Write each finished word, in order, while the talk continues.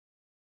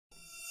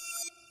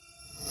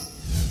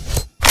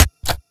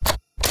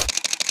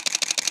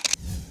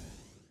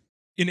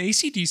In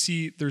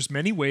ACDSee, there's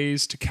many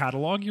ways to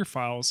catalog your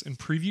files and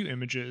preview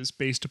images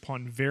based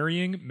upon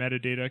varying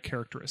metadata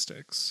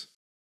characteristics.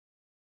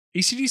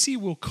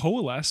 ACDSee will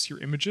coalesce your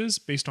images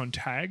based on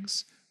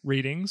tags,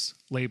 ratings,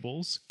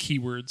 labels,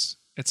 keywords,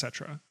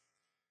 etc.,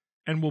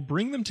 and will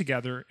bring them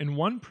together in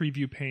one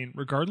preview pane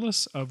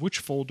regardless of which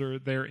folder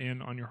they're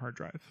in on your hard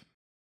drive.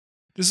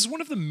 This is one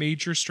of the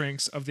major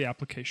strengths of the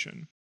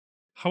application.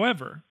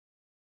 However,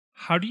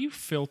 how do you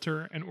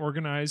filter and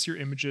organize your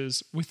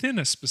images within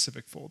a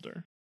specific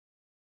folder?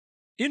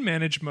 In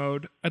Manage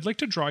mode, I'd like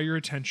to draw your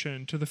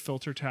attention to the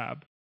Filter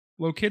tab,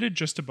 located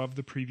just above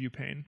the preview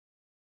pane.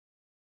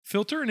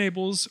 Filter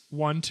enables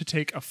one to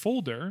take a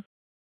folder,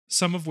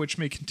 some of which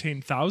may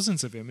contain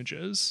thousands of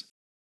images,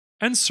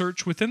 and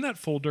search within that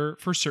folder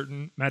for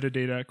certain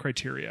metadata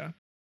criteria.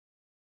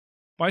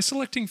 By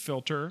selecting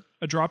Filter,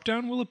 a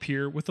dropdown will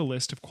appear with a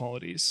list of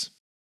qualities.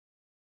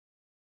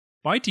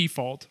 By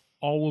default,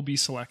 all will be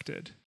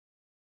selected,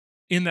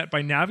 in that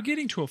by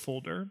navigating to a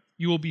folder,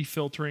 you will be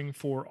filtering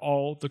for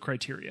all the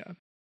criteria.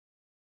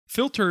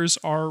 Filters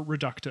are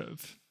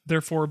reductive.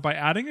 Therefore, by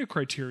adding a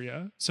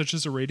criteria, such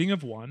as a rating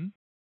of 1,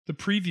 the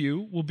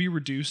preview will be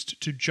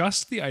reduced to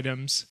just the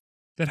items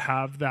that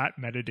have that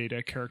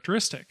metadata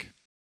characteristic.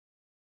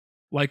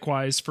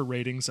 Likewise for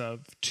ratings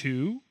of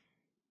 2,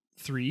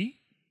 3,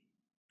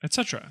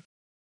 etc.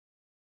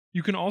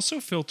 You can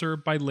also filter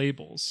by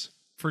labels.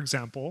 For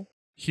example,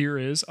 here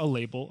is a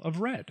label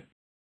of red.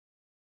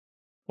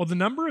 While the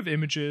number of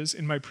images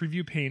in my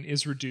preview pane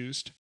is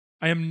reduced,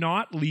 I am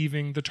not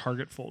leaving the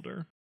target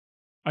folder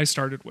I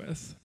started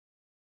with.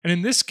 And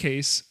in this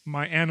case,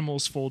 my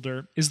animals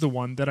folder is the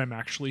one that I'm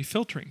actually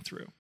filtering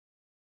through.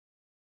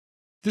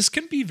 This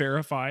can be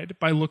verified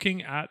by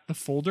looking at the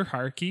folder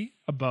hierarchy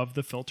above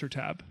the Filter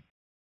tab.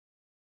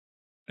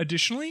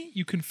 Additionally,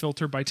 you can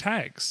filter by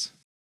tags,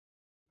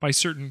 by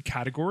certain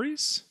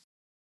categories,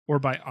 or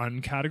by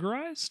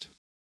uncategorized,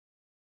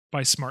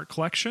 by smart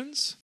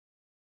collections,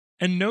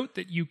 and note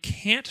that you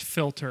can't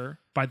filter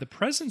by the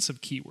presence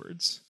of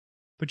keywords,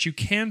 but you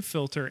can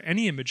filter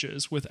any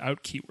images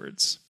without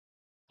keywords,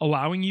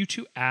 allowing you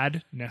to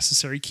add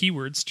necessary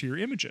keywords to your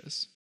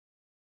images.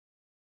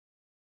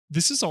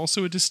 This is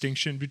also a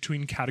distinction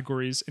between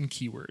categories and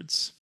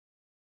keywords,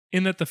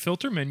 in that the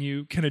filter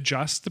menu can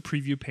adjust the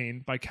preview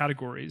pane by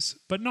categories,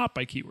 but not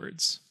by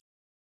keywords.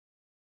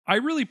 I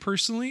really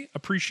personally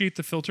appreciate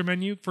the filter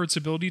menu for its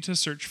ability to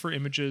search for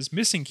images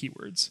missing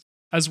keywords,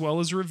 as well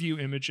as review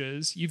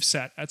images you've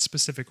set at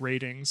specific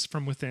ratings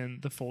from within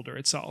the folder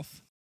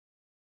itself.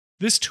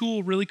 This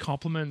tool really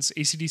complements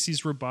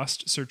ACDSee's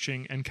robust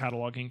searching and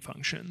cataloging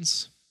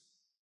functions.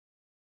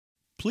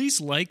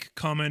 Please like,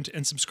 comment,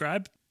 and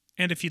subscribe.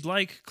 And if you'd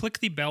like, click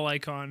the bell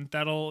icon.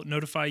 That'll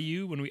notify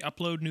you when we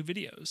upload new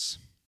videos.